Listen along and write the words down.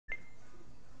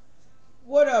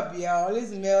What up, y'all?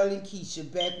 It's Mel and Keisha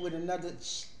back with another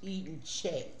eating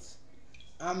chat.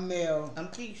 I'm Mel. I'm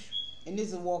Keish. And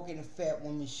this is Walking in a Fat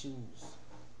Woman's Shoes.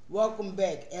 Welcome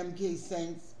back, MK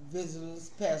Saints, visitors,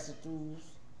 pastor-throughs.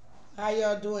 How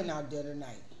y'all doing out there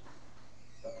tonight?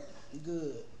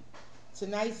 Good.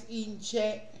 Tonight's eating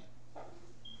chat,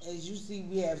 as you see,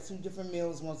 we have two different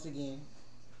meals once again.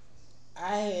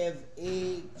 I have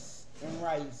eggs and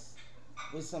rice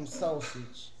with some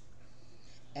sausage.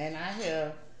 And I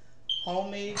have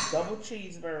homemade double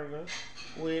cheeseburger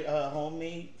with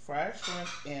homemade fried shrimp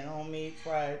and homemade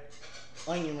fried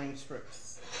onion ring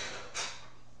strips.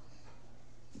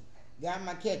 Got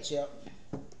my ketchup.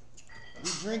 We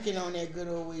drinking on that good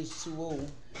old H2O.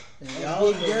 And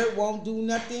Y'all Big Dirt won't do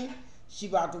nothing. She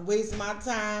about to waste my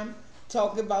time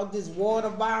talking about this water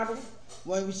bottle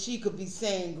when she could be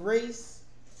saying grace.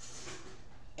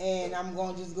 And I'm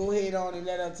going to just go ahead on and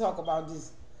let her talk about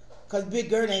this. Because Big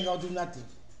Girl ain't going to do nothing.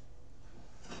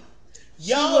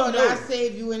 Y'all will know not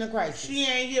save you in a crisis. She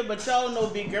ain't here, but y'all know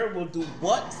Big Girl will do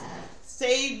what?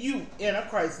 Save you in a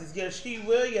crisis. Yes, she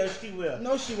will. Yes, she will.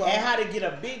 No, she won't. And how to get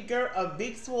a big girl, a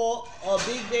big swole, a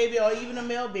big baby, or even a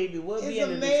male baby will be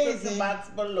in the description box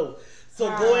below. So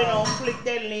go ahead on, click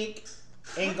that link,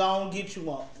 and go and get you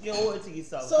one. You owe it to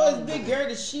yourself. So is Big Girl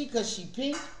the she because she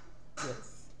pink?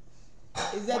 Yes.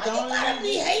 Is that Why the only you gotta reason?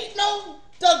 be hating on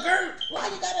the girt?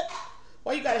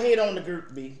 Why you gotta hate on the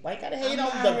girt, B? Why you gotta hate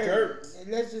on the girt?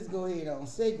 Let's just go ahead on.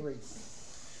 Say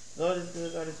grace. God is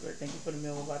good, God is great. Thank you for the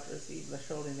meal we're about to receive. Let's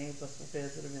show the names us prepare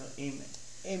to the meal. Amen.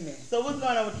 Amen. So what's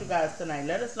going on with you guys tonight?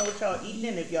 Let us know what y'all eating,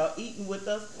 and if y'all eating with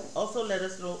us, also let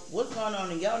us know what's going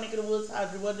on in y'all neck of the woods,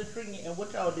 how's your weather treating you, and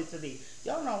what y'all did today.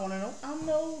 Y'all don't want to know. I'm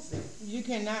nosy. You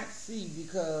cannot see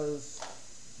because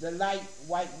the light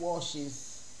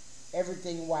whitewashes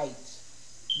everything white.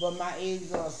 But my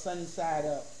eggs are sunny side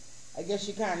up. I guess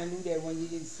you kind of knew that when you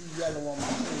didn't see yellow on my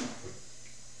plate.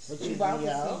 But you about to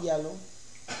see yellow.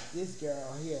 This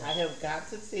girl here. I have got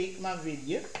to take my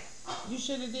video. You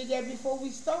should have did that before we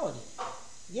started.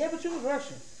 Yeah, but you was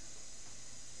rushing.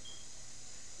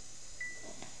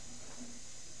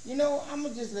 You know, I'm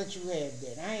going to just let you have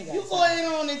that. I ain't got You time. go ahead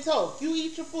on and talk. You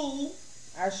eat your food.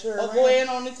 I sure Or am. go ahead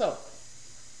on and talk.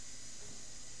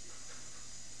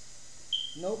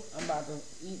 Nope, I'm about to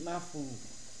eat my food.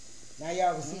 Now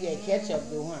y'all can see that ketchup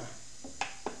though, huh?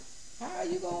 How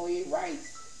you going to eat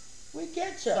rice with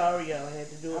ketchup? Sorry, y'all. I had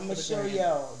to do it. I'm going to show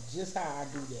y'all just how I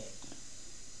do that.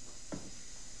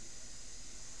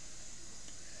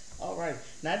 All right.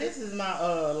 Now this is my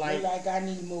like I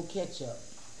need more ketchup.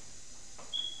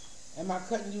 Am I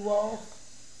cutting you off?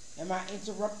 Am I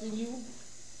interrupting you?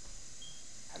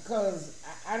 Because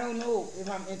I don't know if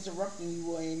I'm interrupting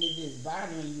you or if it's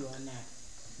bothering you or not.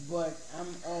 But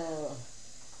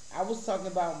I was talking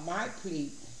about my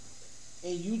plate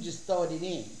and you just started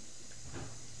in.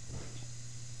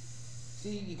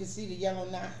 See, you can see the yellow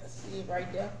knot. See it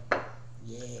right there?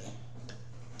 Yeah.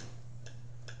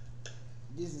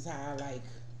 This is how I like.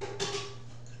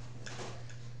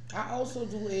 I also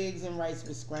do eggs and rice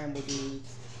with scrambled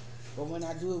eggs. But when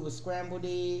I do it with scrambled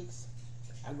eggs,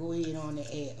 I go ahead on and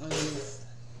add onions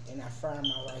and I fry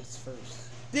my rice first.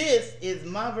 This is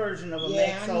my version of a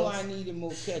mac sauce. Yeah, I knew I needed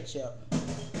more ketchup.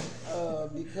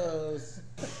 Because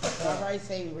my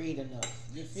rice ain't red enough.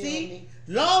 You feel me?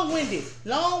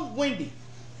 Long-winded.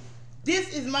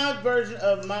 This is my version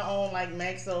of my own like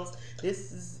mac sauce.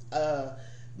 This is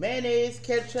mayonnaise,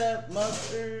 ketchup,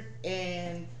 mustard,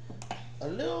 and a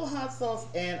little hot sauce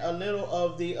and a little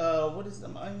of the what is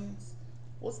them onions?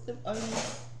 What's them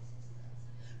onions?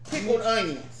 Pickled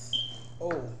onions.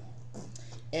 Oh.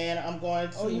 And I'm going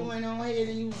to. Oh, you went on ahead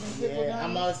and using pickled onions?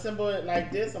 I'm gonna assemble it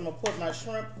like this. I'm gonna put my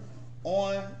shrimp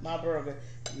on my burger.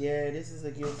 Yeah, this is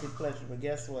a guilty pleasure, but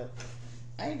guess what?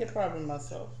 I ain't depriving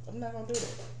myself. I'm not gonna do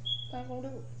that. Not gonna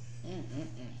do it.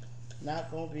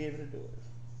 Not gonna be able to do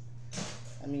it.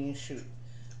 I mean, shoot.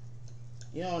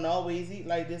 You don't always eat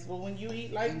like this, but when you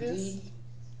eat like this,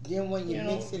 then when you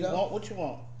mix it up, you want what you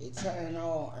want. It turn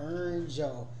all orange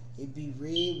or it be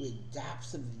red with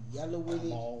dots of yellow with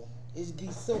it. It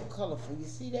be so colorful. You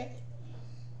see that?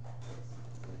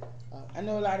 I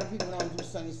know a lot of people don't do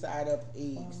sunny side up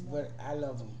eggs, but I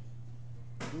love them.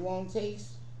 You want to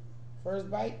taste?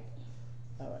 First bite?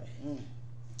 All right.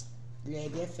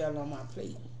 Glad that fell on my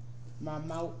plate. My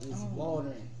mouth is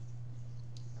watering.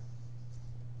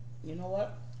 You know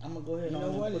what? I'm going to go ahead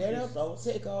and put let her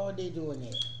take all day doing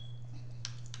that.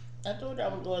 I told you I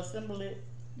was going to assemble it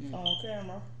on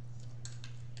camera.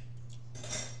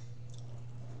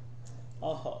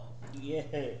 Oh, yeah.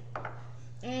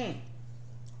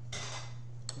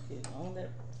 Okay, don't let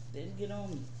it get on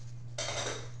me.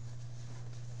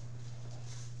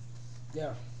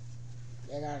 Yeah.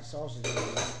 They got sausage in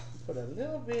there. Put a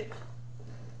little bit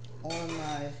on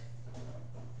my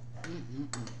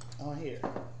on here.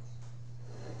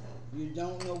 You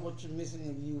don't know what you're missing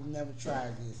if you've never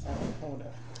tried this. Hold on.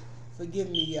 Forgive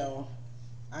me, y'all.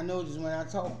 I noticed when I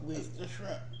talk with The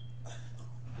shrimp.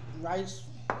 rice,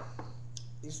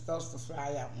 it starts to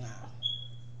fly out now.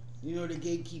 You know the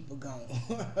gatekeeper gone.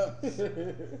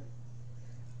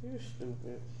 You're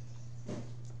stupid.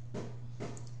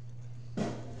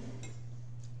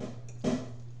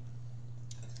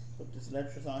 Put this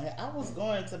lettuce on here. I was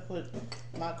going to put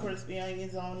my crispy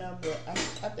onions on there, but I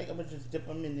think I'm gonna just dip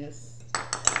them in this.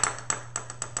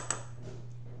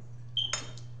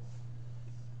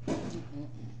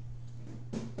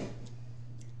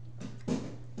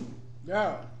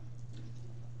 Girl,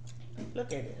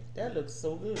 Look at it. That looks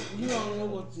so good. you don't know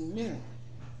what you mean.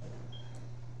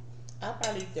 I'll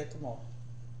probably eat that tomorrow.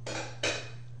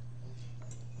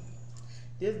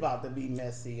 This about to be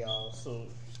messy, y'all. So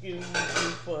excuse me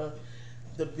for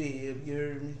the bib, you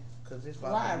hear me? Cause this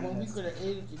about Why? to be When we messy. could have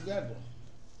ate it together.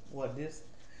 What this?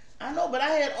 I know, but I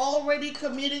had already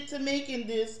committed to making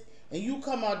this, and you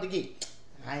come out the gate.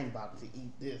 I ain't about to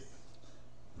eat this.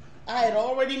 I had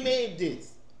already made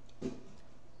this.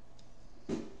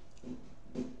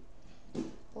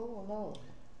 Oh Lord.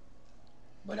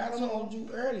 But I told you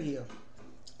earlier,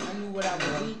 I knew what I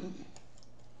was eating.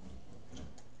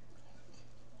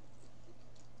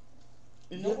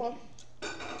 You know what?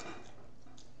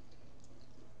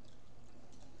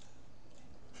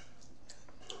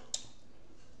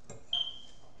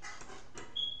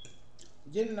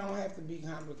 Dinner don't have to be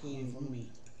complicated for me.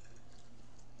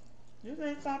 This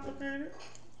ain't complicated.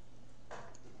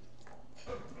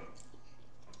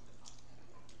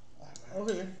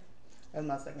 Okay. That's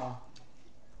my second one.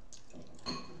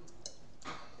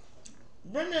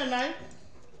 Bring me a knife.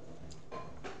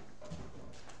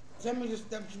 Tell me the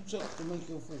steps you took to make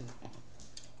your food.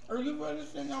 Are you really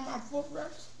sitting on my foot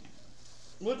rest?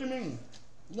 What do you mean?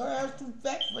 Your ass too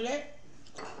fat for that.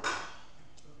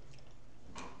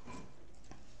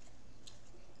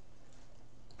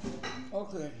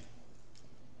 Okay.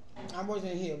 I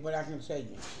wasn't here, but I can tell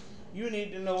you. You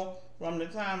need to know from the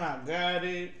time I got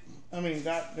it.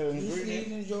 Got the You ingredients.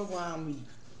 season your ground meat.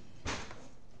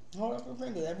 Hold up your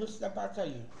finger. Every step I tell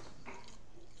you.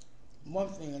 One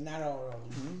finger, not all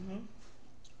of them.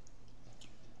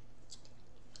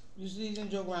 You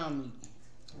seasoned your ground meat.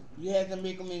 You had to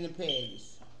make them into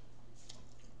patties.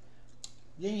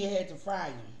 Then you had to fry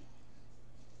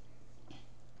them.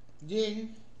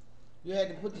 Then you had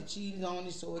to put the cheese on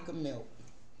it so it could melt.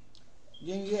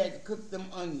 Then you had to cook them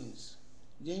onions.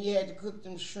 Then you had to cook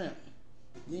them shrimp.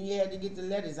 Then you had to get the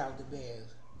lettuce out the bag.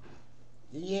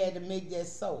 Then you had to make that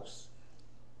sauce.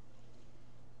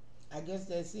 I guess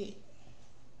that's it.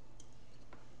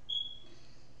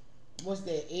 What's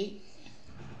that, 8?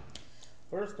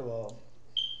 First of all,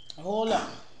 Hold up.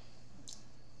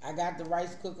 I got the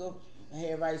rice cooker. I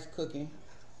had rice cooking.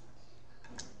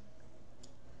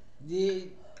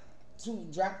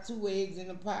 Drop 2 eggs in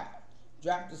the pot.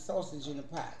 Drop the sausage in the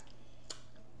pot.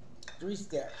 3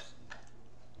 steps.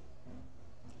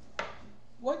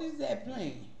 What is that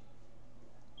playing?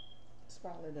 it's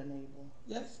probably the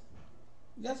neighbor.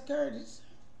 That's Curtis.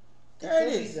 It could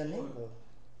be Curtis. the neighbor.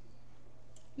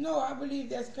 No, I believe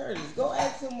that's Curtis. Go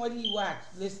ask him what he watched,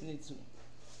 listening to.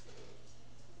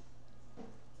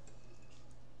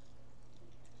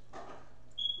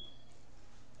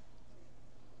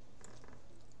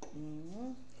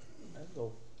 Let's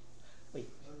go. Wait.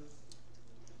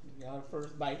 You got the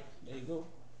first bite. There you go.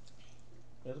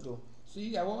 Let's go.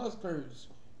 See, that was Curtis.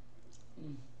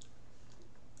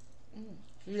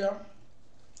 See ya.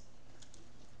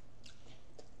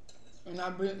 And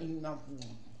I've been eating my food.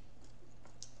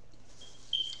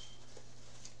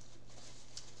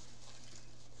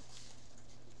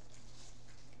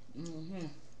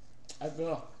 Let's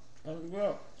go. Let's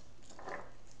go.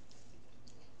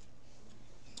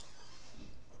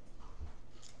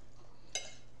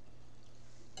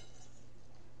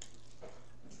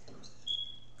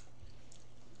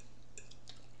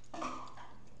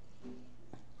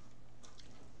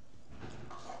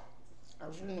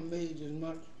 I shouldn't have made as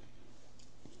much.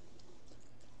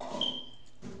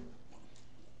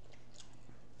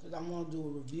 Because I want to do a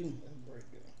review. Let's break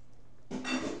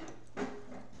it.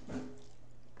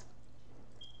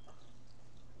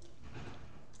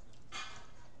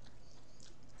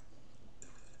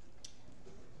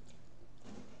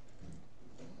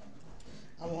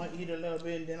 I want to eat a little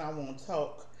bit and then I want to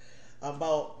talk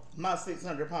about my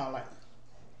 600-pound life.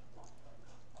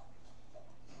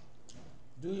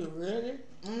 Do you really?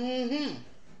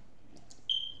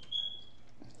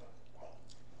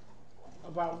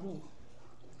 About who?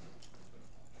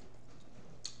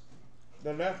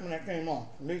 The last one that came on,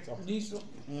 Lisa. Lisa?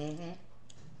 Mm-hmm.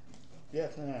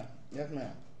 Yes, ma'am. Yes,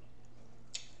 ma'am.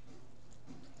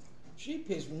 She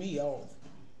pissed me off.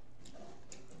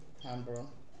 Bro.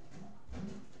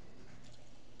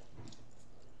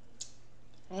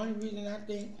 Only reason I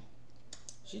think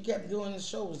she kept doing the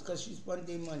show was because she spent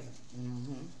their money.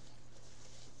 Mm-hmm.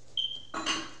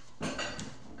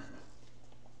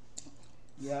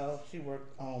 Yo, she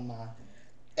worked on my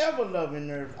ever-loving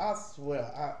nerves. I swear.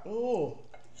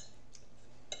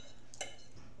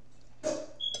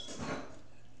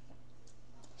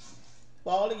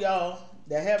 For all of y'all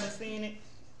that haven't seen it,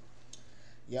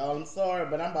 y'all, I'm sorry,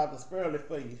 but I'm about to spoil it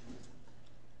for you.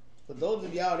 For those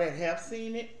of y'all that have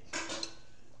seen it,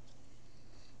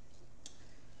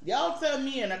 y'all tell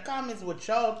me in the comments what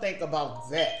y'all think about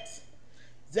that.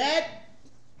 That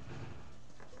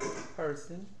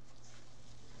person.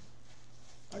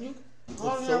 Are you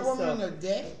calling so that woman selfish. a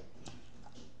dick?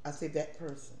 I say that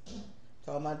person.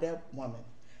 Talking about that woman.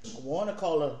 I want to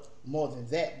call her more than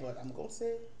that, but I'm going to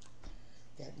say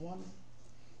that woman.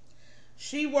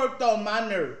 She worked on my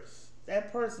nerves.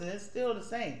 That person is still the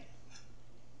same.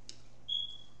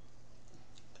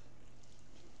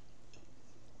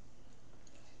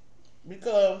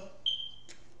 Because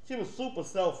she was super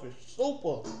selfish.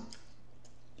 Super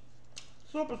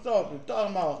selfish.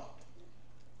 Talking about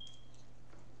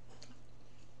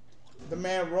the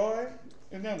man Roy.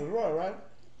 His name was Roy, right?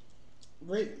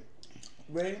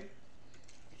 Ray.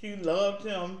 She loved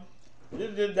him.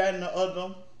 This, that, and the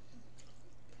other.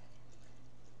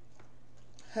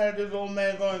 Had this old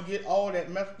man go and get all that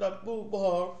messed up food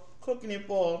for her, cooking it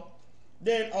for her.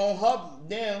 Then on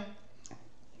her,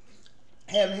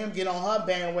 having him get on her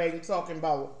bandwagon talking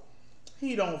about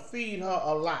he don't feed her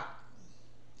a lot.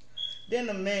 Then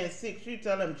the man sick, she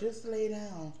tell him, just lay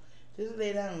down. Just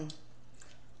lay down.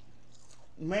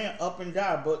 Man up and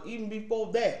died, but even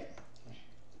before that,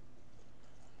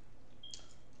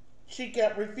 she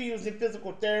kept refusing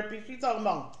physical therapy. She talking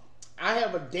about, I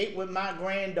have a date with my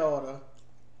granddaughter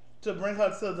to bring her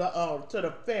to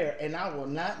the fair, and I will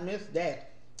not miss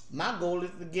that. My goal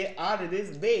is to get out of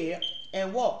this bed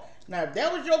and walk. Now, if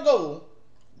that was your goal,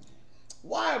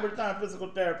 why every time physical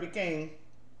therapy came,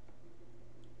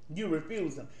 you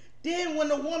refused them? Then when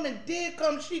the woman did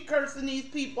come, she cursing these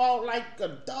people out like a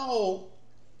dog.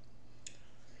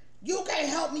 You can't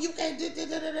help me. You can't.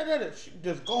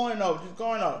 Just going off.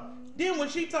 Then when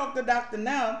she talked to Dr.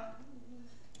 Now,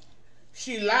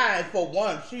 she lied for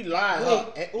one. She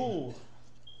lied.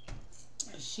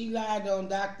 She lied on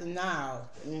Dr. Now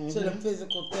to the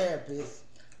physical therapist.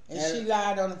 And she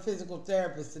lied on the physical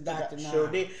therapist to Dr. Now. Sure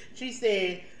did.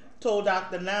 She told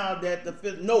Dr. Now that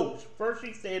first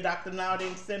she said Dr. Now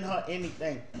didn't send her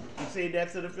anything. She said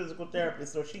that to the physical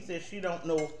therapist. So she said she don't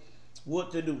know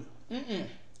what to do.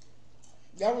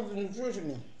 That was the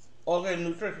nutritionist. Okay,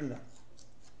 nutritionist.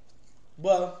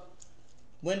 But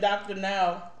when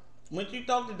she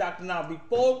talked to Dr. Now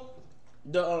before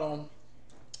the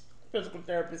physical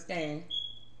therapist came,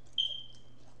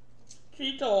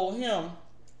 she told him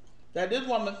that this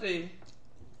woman said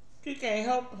she can't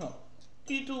help him.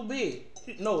 She too big.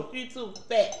 She too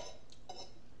fat.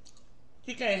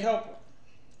 She can't help her.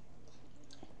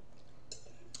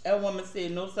 That woman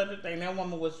said no such a thing. That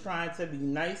woman was trying to be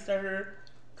nice to her,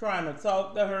 trying to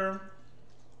talk to her.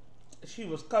 She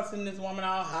was cussing this woman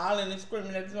out, hollering and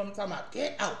screaming at this woman, talking about,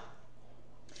 get out.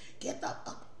 Get the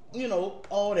fuck,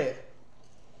 all that.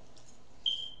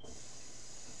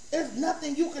 There's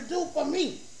nothing you can do for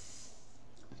me.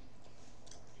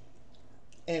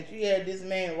 And she had this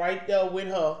man right there with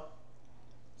her,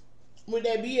 with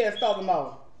that BS talking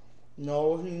about,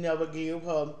 no, he never gave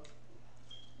her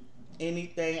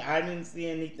anything. I didn't see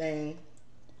anything.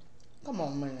 Come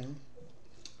on, man.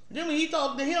 Then when he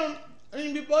talked to him,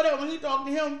 and before that, when he talked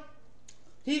to him,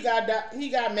 he got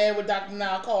mad with Dr.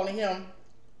 Now, calling him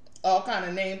all kind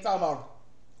of names, talking about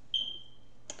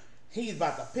he's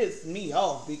about to piss me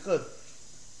off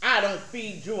because I don't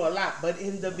feed you a lot. But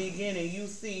in the beginning, you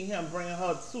see him bring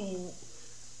her 2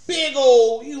 big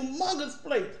old humongous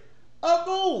plates of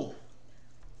food.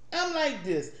 I'm like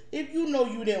this. If you know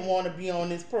you didn't want to be on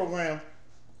this program,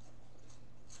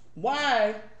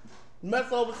 why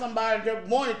mess over somebody that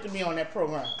wanted to be on that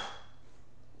program?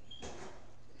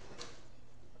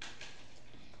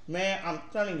 Man, I'm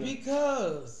telling you.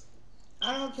 Because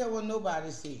I don't care what nobody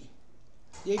say.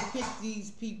 They pick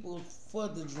these people for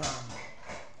the drama.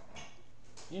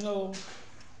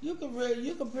 You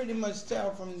could pretty much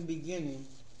tell from the beginning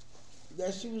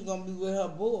that she was gonna be with her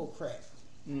bull crap.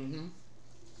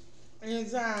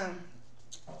 Anytime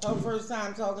Her first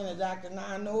time talking to Dr.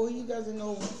 Nine. No, he doesn't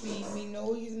overfeed me.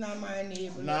 No, he's not my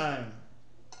enabler. 9.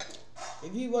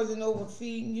 If he wasn't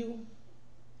overfeeding you,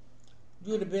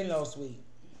 you would have been lost weight.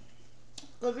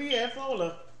 Because he had told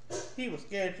her he was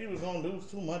scared she was going to lose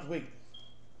too much weight.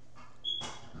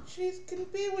 She can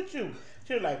be with you.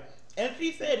 She was like, and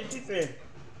she said,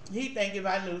 he think if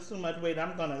I lose too much weight,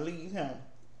 I'm going to leave him.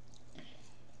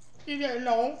 She said,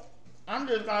 no, I'm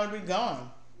just going to be gone.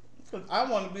 Because I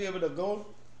want to be able to go,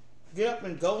 get up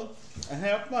and go and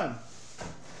have fun.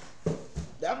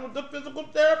 That's what the physical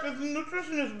therapist and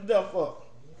nutritionist is there for.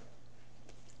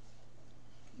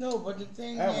 No, but the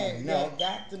thing that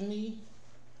got to me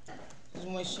is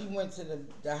when she went to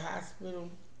the hospital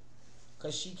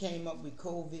because she came up with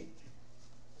COVID.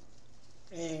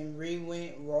 And Ray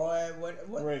went, Roy,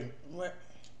 what?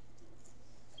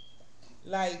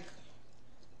 Like,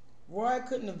 Roy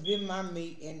couldn't have been my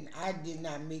mate, and I did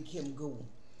not make him go.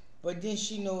 But then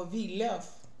she know if he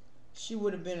left, she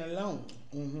would have been alone.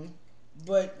 Mm-hmm.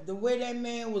 But the way that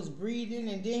man was breathing,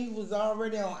 and then he was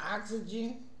already on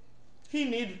oxygen. He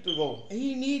needed to go.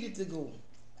 He needed to go.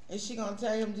 And she gonna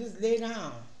tell him, just lay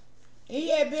down. And he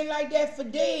had been like that for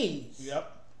days. Yep.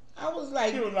 I was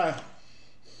like... He was like...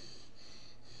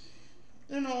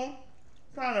 You know,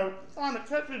 trying to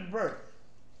catch his breath.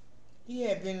 He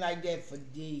had been like that for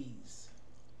days.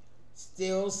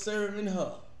 Still serving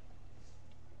her.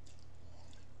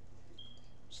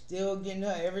 Still getting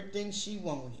her everything she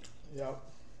wanted. Yep.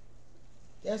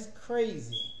 That's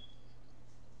crazy.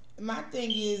 My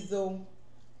thing is, though,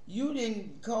 you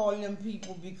didn't call them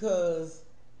people because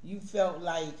you felt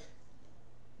like,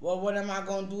 well, what am I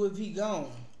going to do if he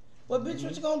gone? Well, bitch,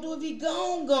 what you going to do if he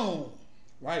gone?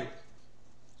 Right.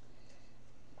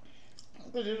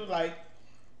 Because it was like,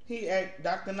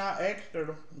 Dr. Na asked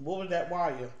her, what was that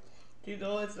wire? She said,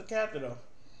 oh, it's a catheter.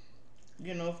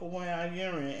 You know, for when I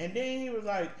urine. And then he was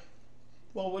like,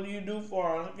 well, what do you do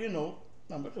for,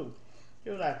 number 2? She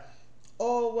was like,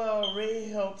 oh, well, Ray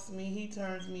helps me. He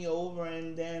turns me over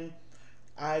and then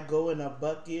I go in a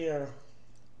bucket or,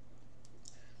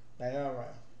 like, all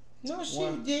right. No, she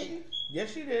didn't.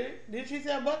 Yes, she did. Did she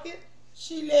say a bucket?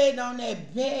 She laid on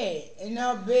that bed, in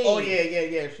her bed. Oh,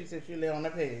 yeah. She said she lay on the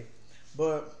bed.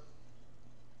 But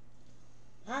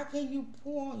how can you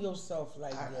pour on yourself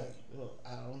like that? Look,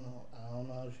 I don't know. I don't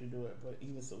know how she do it, but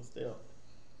even so still.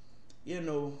 You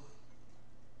know,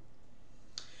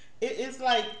 it's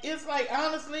like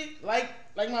honestly, like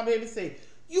my baby say,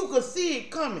 you could see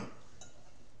it coming.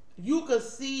 You could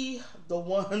see the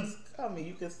ones coming.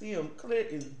 You could see them clear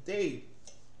as day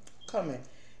coming.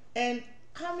 And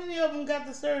how many of them got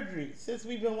the surgery since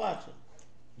we've been watching?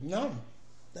 None.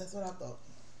 That's what I thought.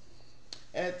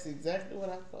 That's exactly what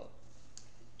I thought.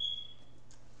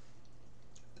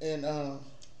 And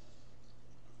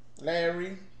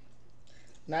Larry,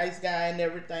 nice guy and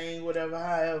everything, whatever,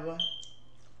 however.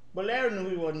 But Larry knew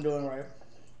he wasn't doing right.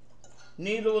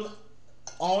 Neither was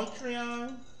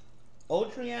Ontrian,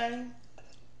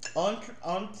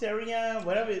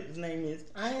 whatever his name is.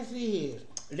 I didn't see his.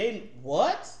 They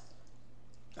what?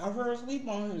 I fell asleep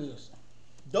on his.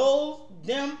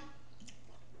 Them,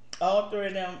 all 3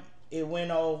 of them, it went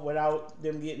off without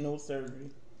them getting no surgery.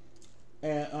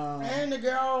 And the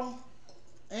girl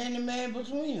and the man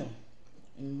between them.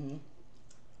 Mm-hmm.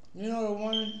 You know the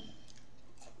one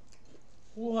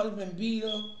who husband beat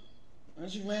her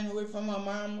and she ran away from her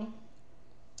mama?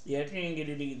 Yeah, she didn't get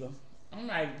it either. I'm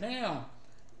like, damn.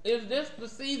 Is this the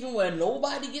season where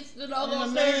nobody gets the other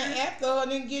And the man after her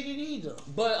didn't get it either.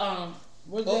 But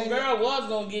girl was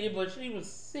gonna get it, but she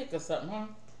was sick or something, huh?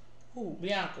 Who?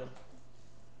 Bianca.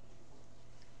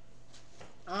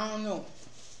 I don't know.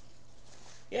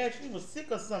 Yeah, she was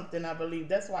sick or something, I believe.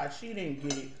 That's why she didn't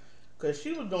get it. Because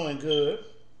she was doing good.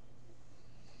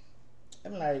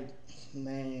 I'm like,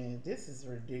 man, this is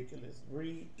ridiculous.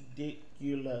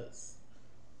 Ridiculous.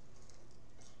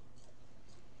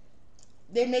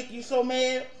 They make you so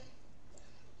mad.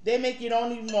 They make you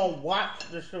don't even want to watch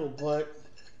the show. But,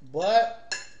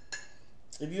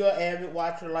 if you're an avid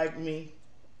watcher like me,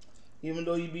 even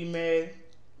though you be mad,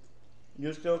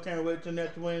 you still can't wait till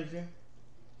next Wednesday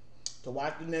to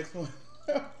watch the next one.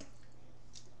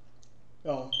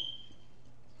 So,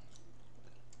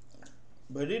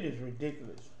 but it is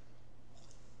ridiculous.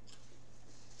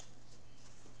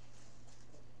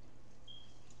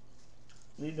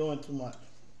 You're doing too much.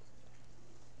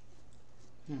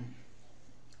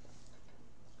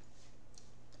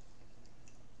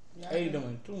 Yeah, They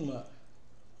doing too much.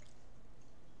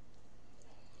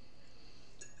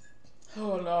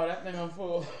 Oh Lord, that thing I'm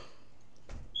full.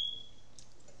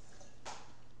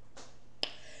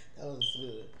 That was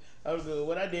good. I was good.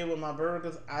 What I did with my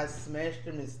burgers, I smashed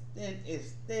them as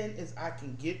thin as I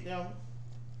can get them.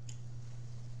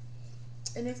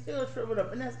 And they still shriveled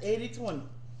up. And that's 80-20.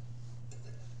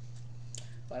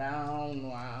 But I don't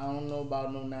know. I don't know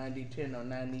about no 90-10 or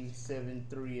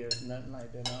 97-3 or nothing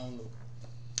like that. I don't know.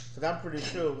 Because I'm pretty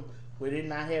sure with it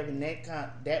not having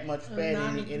that much fat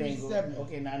in it, it ain't going.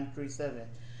 Okay, 93.7.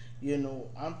 You know,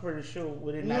 I'm pretty sure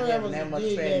with it not having that much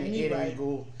fat in it, it ain't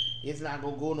go. It's not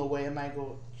gonna go nowhere. It might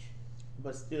go,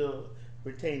 but still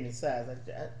retain its size like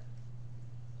that.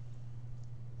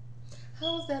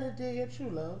 How's that a day at you,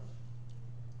 love?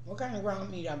 What kind of ground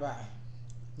meat I buy?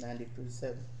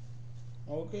 93.7.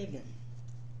 Okay then.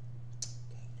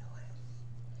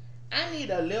 I need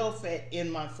a little fat in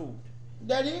my food.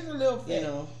 That is a little fat. You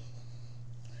know.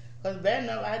 Because bad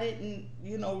enough, I didn't,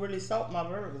 you know, really salt my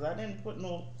burgers. I didn't put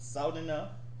no salt enough.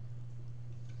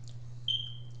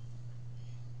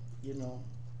 You know.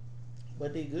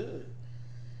 But they good.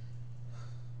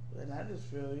 And I just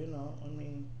feel, you know, I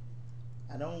mean,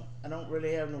 I don't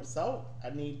really have no salt.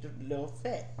 I need the little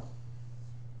fat.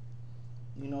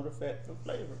 You know, the fat for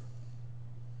flavor.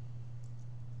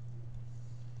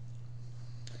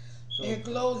 So, in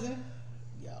closing,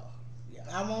 yeah.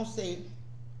 I won't say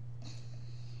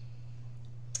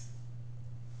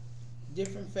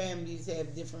different families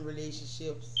have different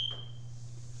relationships.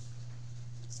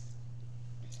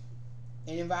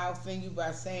 And if I offend you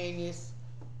by saying this,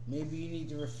 maybe you need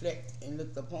to reflect and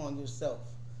look upon yourself.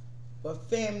 But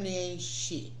family ain't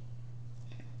shit.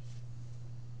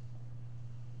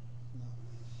 No.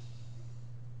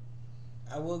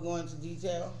 I will go into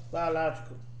detail.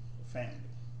 Biological family.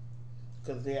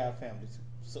 Because they are family too.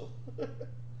 So,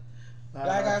 like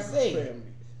I say,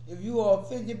 family. If you are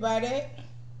offended by that,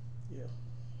 yeah.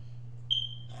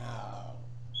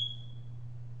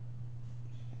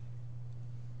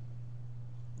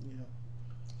 Yeah.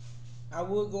 I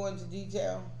will go into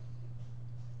detail,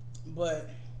 but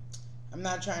I'm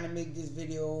not trying to make this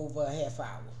video over a half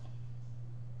hour.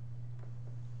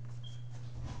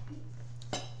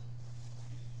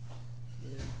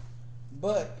 Yeah.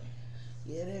 But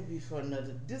yeah, that'll be for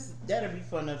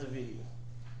another video.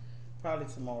 Probably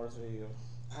tomorrow's video.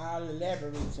 I'll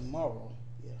elaborate tomorrow.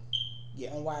 Yeah.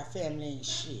 Yeah, on why family ain't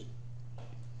shit.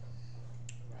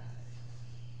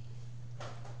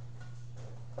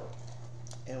 Right.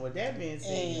 And with that being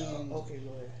said, y'all, okay,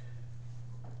 go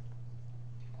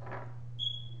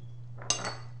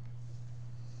ahead.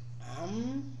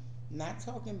 I'm not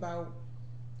talking about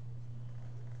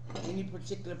any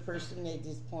particular person at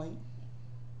this point.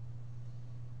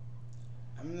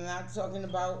 I'm not talking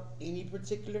about any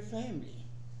particular family.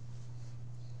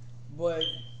 But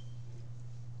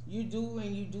you do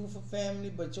and you do for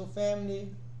family, but your family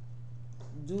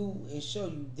do and show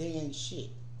you they ain't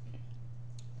shit.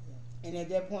 And at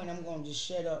that point, I'm going to just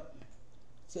shut up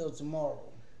till tomorrow.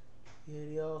 Yeah,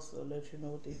 they also let you know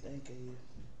what they think of you.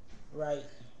 Right.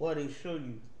 Well, they show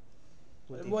you.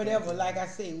 Whatever, like I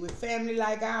say, with family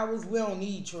like ours, we don't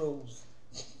need trolls.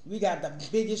 We got the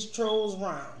biggest trolls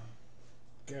round.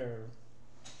 Girl.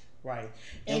 Right.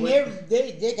 And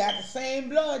they got the same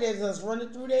blood as us running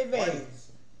through their veins. Right.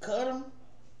 Cut them.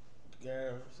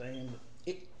 Girl, same.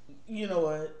 You know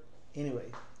what?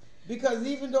 Anyway. Because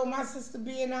even though my sister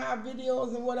be in our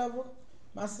videos and whatever,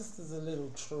 my sister's a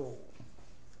little troll.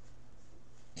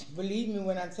 Believe me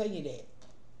when I tell you that.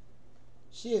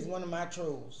 She is one of my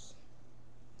trolls.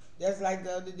 That's like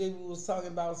the other day we was talking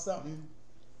about something,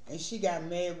 and she got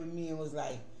mad with me and was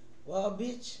like, well,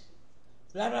 bitch,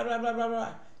 blah, blah, blah, blah, blah,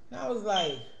 blah. And I was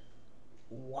like,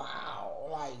 wow,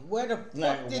 like, where the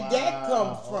fuck did that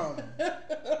come from?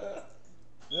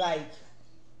 Like,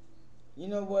 you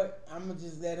know what? I'm going to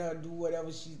just let her do whatever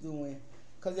she's doing.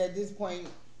 Because at this point,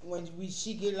 when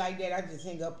she get like that, I just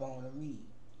hang up on her, me.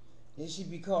 Then she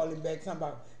be calling back talking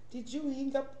about, did you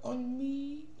hang up on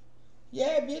me?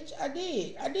 Yeah, bitch, I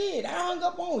did. I hung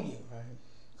up on you. Right.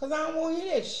 Because I don't want to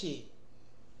hear that shit.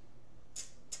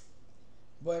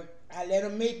 But I let her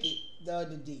make it the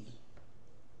other day.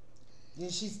 Then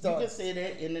she started. You can say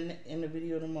that in the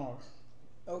video tomorrow.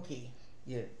 Okay.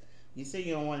 Yeah. You say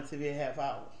you don't want it to be a half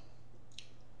hour.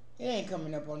 It ain't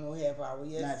coming up on no half hour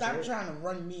yet. Not Stop yet. trying to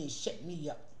run me and shut me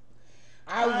up.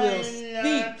 I will speak.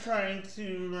 I'm not trying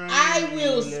to run I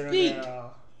will speak.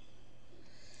 Girl.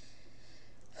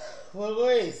 Well, go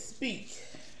ahead, speak.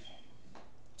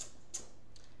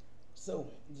 So,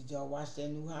 did y'all watch that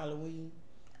new Halloween?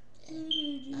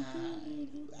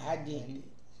 I didn't.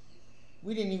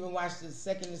 We didn't even watch the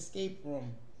second escape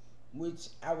room, which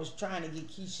I was trying to get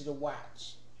Keisha to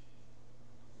watch.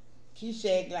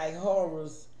 Keisha act like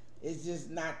horrors It's just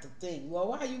not the thing. Well,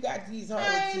 why you got these horror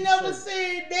I ain't t-shirts? never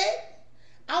said that.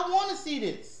 I want to see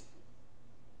this.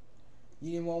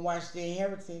 You didn't want to watch The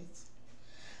Inheritance?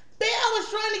 Man, I was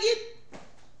trying to get...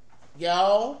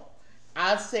 Y'all,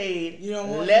 I said, You don't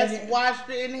want let's watch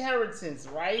The Inheritance,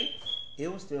 right?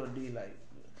 It was still D like,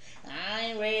 I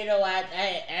ain't ready to watch.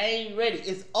 I ain't ready.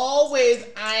 It's always,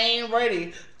 I ain't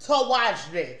ready to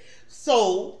watch that.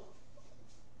 So,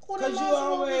 what am I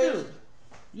supposed to do?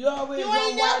 You always You gonna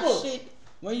ain't watch never. shit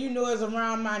when you know it's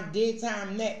around my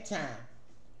daytime nap time.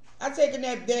 I take a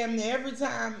nap damn near every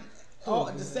time,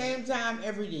 at the same time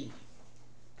every day.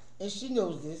 And she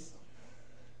knows this.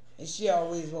 And she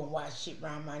always want to watch shit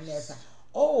around my nap time.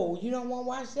 Oh, you don't want to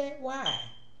watch that? Why?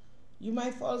 You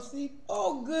might fall asleep?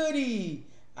 Oh, goody.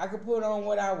 I can put on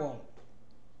what I want.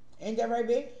 Ain't that right,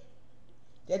 babe?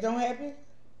 That don't happen?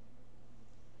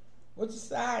 What you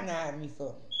side-eyeing me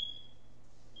for?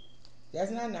 That's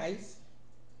not nice.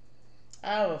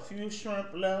 I have a few shrimp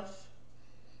left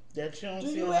that you don't Do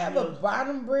see. you on have a yours.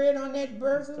 bottom bread on that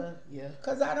burger? Stuff? Yeah.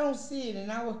 Cause I don't see it,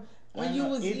 and when I you know.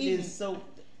 was It eating,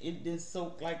 did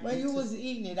soak like when you into- was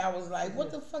eating it, I was like,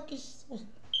 "What the fuck is?"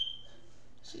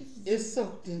 It's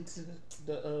soaked into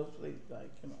the plate,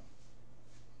 like, you know.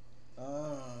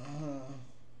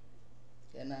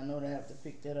 And I know that I have to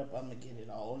pick that up. I'm gonna get it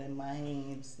all in my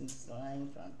hands, and so I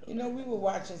ain't trying to. You know, we were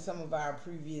watching some of our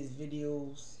previous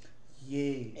videos,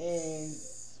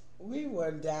 Yes. and we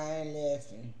were dying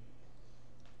laughing.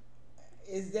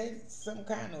 Is that some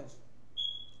kind of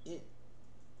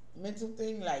mental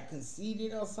thing, like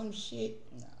conceited or some shit?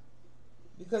 Nah.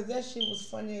 Because that shit was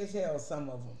funny as hell. Some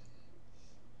of them.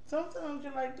 Sometimes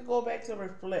you like to go back to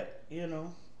reflect, you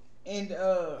know. And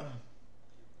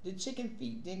the chicken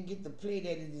feet didn't get the play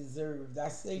that it deserved. I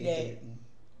say It that didn't.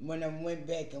 when I went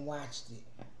back and watched it,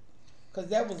 cause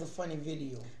that was a funny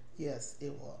video. Yes,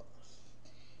 it was.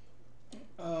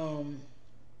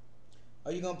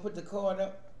 Are you gonna put the card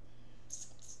up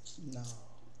No,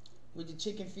 with the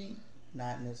chicken feet?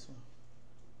 not in this one.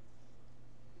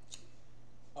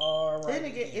 All right. Then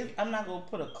again, I'm not gonna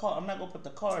put a card. I'm not gonna put the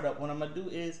card up. What I'm gonna do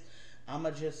is, I'm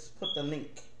gonna just put the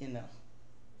link in there.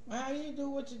 How you do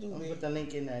what you do, I'm gonna man? put the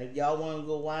link in there. If y'all want to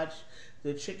go watch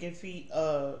the chicken feet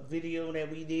video that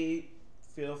we did,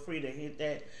 feel free to hit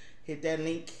that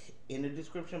link in the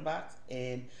description box,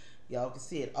 and y'all can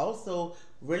see it. Also,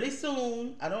 really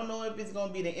soon, I don't know if it's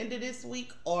gonna be the end of this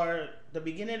week or the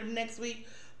beginning of next week,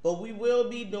 but we will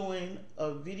be doing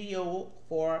a video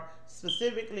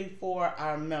specifically for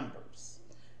our members.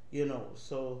 You know,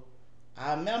 so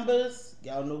our members,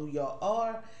 y'all know who y'all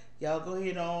are. Y'all go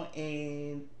ahead on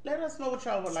and let us know what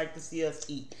y'all would like to see us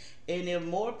eat. And if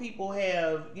more people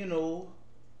have, you know,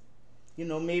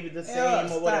 maybe the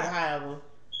same or whatever, however.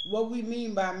 What we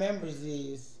mean by members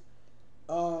is,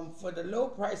 for the low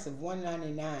price of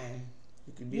 $1.99,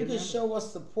 you can show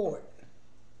us support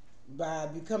by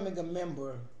becoming a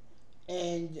member,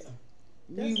 and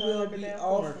we will be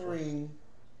offering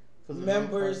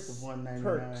members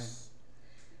perks.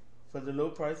 For the low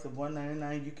price of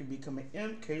 $1.99, you can become an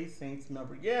MK Saints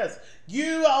member. Yes,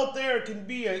 you out there can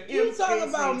be an MK Saints member. You talking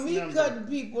about me cutting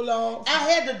people off? I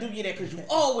had to do you that because you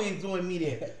always doing me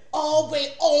that.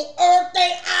 Always on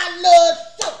everything I love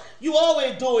show. You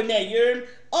always doing that, you hear me?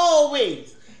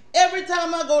 Always. Every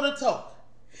time I go to talk,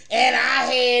 and I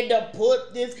had to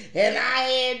put this, and I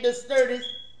had to stir this.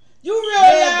 You real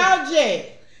loud,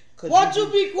 Jay. Won't you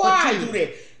be quiet? You do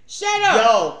that. Shut up.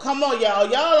 Yo, come on, y'all.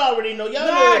 Y'all already know. Y'all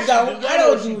know what she do. I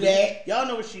don't do that. Y'all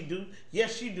know what she do.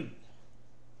 Yes, she do.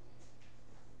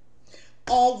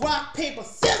 On rock, paper,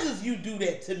 scissors, you do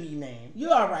that to me, man.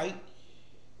 You all right.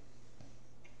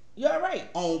 You all right.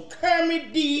 On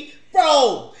Kermit D.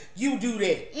 Fro, you do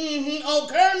that. On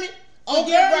Kermit.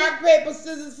 Forget rock, paper,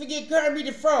 scissors, forget Kermit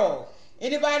the Frog.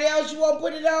 Anybody else you want to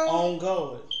put it on? On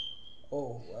God.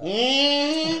 Oh,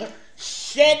 wow.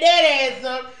 Shut that ass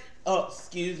up. Oh,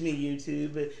 excuse me,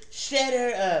 YouTube, but shut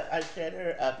her up. I shut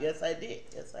her up. Yes, I did.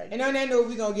 Yes, I did. And on that note,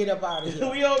 we're going to get up out of here.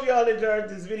 We hope y'all enjoyed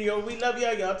this video. We love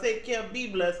y'all. Y'all take care. Be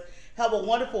blessed. Have a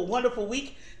wonderful, wonderful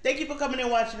week. Thank you for coming and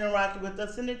watching and rocking with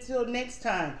us. And until next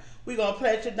time, we're going to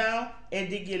pledge it down and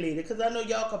dig you later. Because I know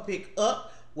y'all can pick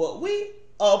up what we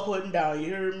are putting down.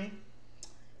 You heard me?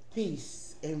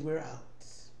 Peace. And we're out.